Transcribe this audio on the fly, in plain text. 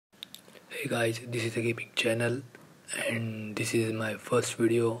Hey guys, this is a gaming channel and this is my first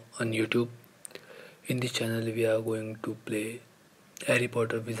video on YouTube. In this channel we are going to play Harry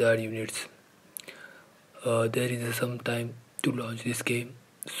Potter Wizard Units. There is some time to launch this game,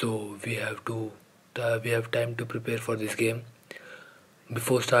 so we have time to prepare for this game.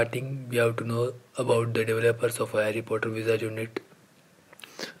 Before starting, we have to know about the developers of Harry Potter Wizard Unit.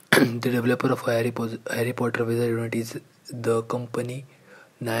 The developer of Harry Potter Wizard Unit is the company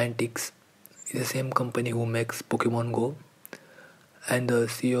Niantic. It's the same company who makes Pokemon Go, and the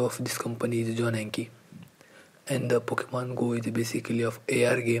CEO of this company is John Hanke. And the Pokemon Go is basically of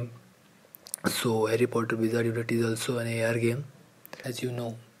AR game. So Harry Potter Wizard Unit is also an AR game. As you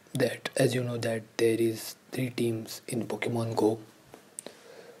know that there is three teams in Pokemon Go.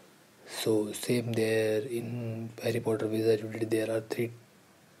 So same there in Harry Potter Wizard Unit there are three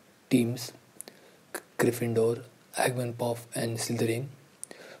teams: Gryffindor, Hufflepuff, and Slytherin.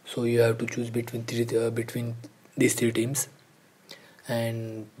 So you have to choose between these three teams.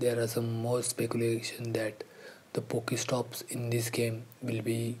 And there are some more speculation that the Pokestops in this game will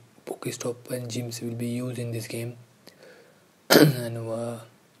be Pokestop and gyms will be used in this game. And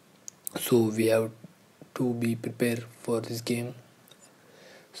so we have to be prepared for this game.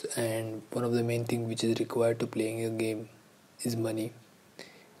 And one of the main thing which is required to playing a game is money.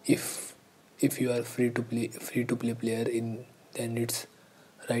 If you are free to play player in, then it's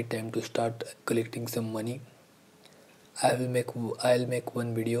right time to start collecting some money. I'll make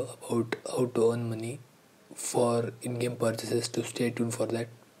one video about how to earn money for in-game purchases, to stay tuned for that.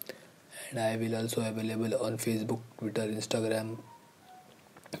 And I will also available on Facebook, Twitter, Instagram.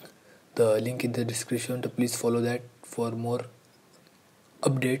 The link in the description, to please follow that for more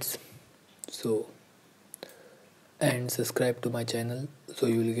updates. So, and subscribe to my channel so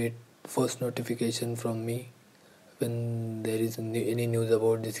you will get first notification from me when there is any news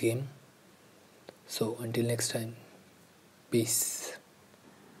about this game. So until next time, peace.